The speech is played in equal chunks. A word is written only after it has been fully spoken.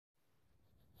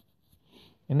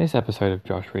In this episode of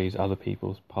Josh Reads Other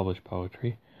People's Published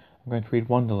Poetry, I'm going to read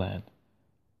Wonderland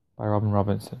by Robin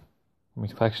Robertson from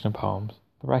his collection of poems,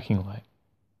 The Wrecking Light.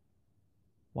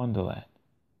 Wonderland.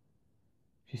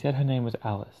 She said her name was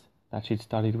Alice, that she'd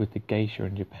studied with the geisha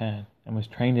in Japan, and was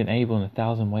trained and able in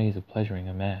 1,000 ways of pleasuring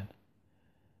a man.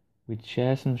 We'd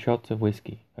share some shots of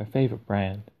whiskey, her favourite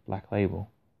brand, Black Label.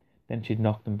 Then she'd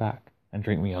knock them back and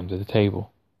drink me under the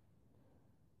table.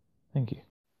 Thank you.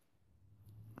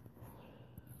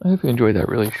 I hope you enjoyed that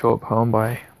really short poem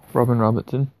by Robin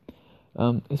Robertson.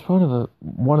 It's one of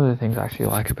the things I actually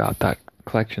like about that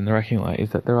collection, The Wrecking Light, is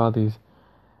that there are these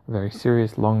very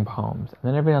serious long poems, and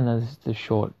then every now and then there's this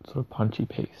short, sort of punchy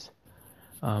piece.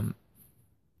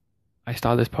 I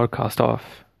started this podcast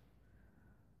off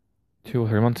 2 or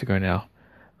 3 months ago now.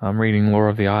 I'm reading Law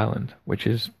of the Island, which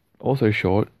is also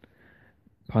short,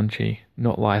 punchy,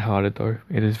 not light-hearted though.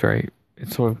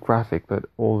 It's sort of graphic, but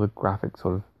all the graphic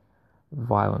sort of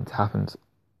violence happens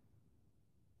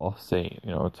off-scene,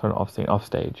 it's sort of off-scene,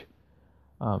 off-stage.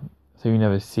 So you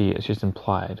never see it, it's just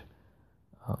implied.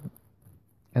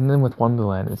 And then with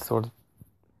Wonderland, it's sort of,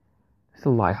 it's a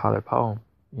light-hearted poem,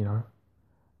 and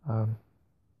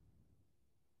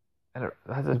it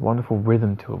has this wonderful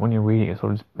rhythm to it. When you're reading it, it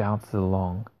sort of just bounces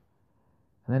along,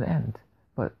 and then it ends.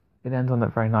 But it ends on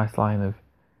that very nice line of,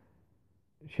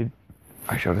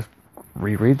 I'll just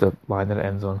reread the line that it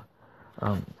ends on.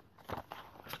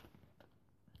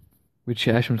 We'd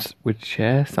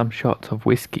share some shots of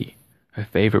whiskey, her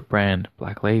favourite brand,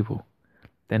 Black Label.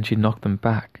 Then she'd knock them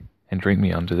back and drink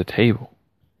me under the table.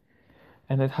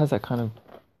 And it has that kind of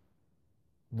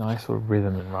nice sort of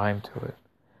rhythm and rhyme to it,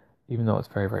 even though it's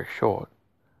very, very short.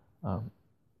 And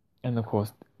of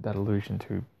course, that allusion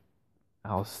to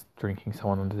Alice drinking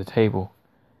someone under the table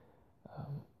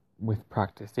with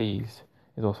practiced ease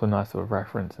is also a nice sort of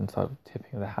reference and sort of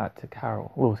tipping of the hat to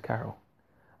Lewis Carroll.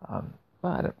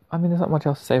 But there's not much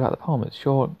else to say about the poem. It's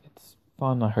short, it's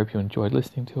fun. I hope you enjoyed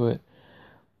listening to it.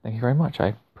 Thank you very much.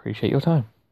 I appreciate your time.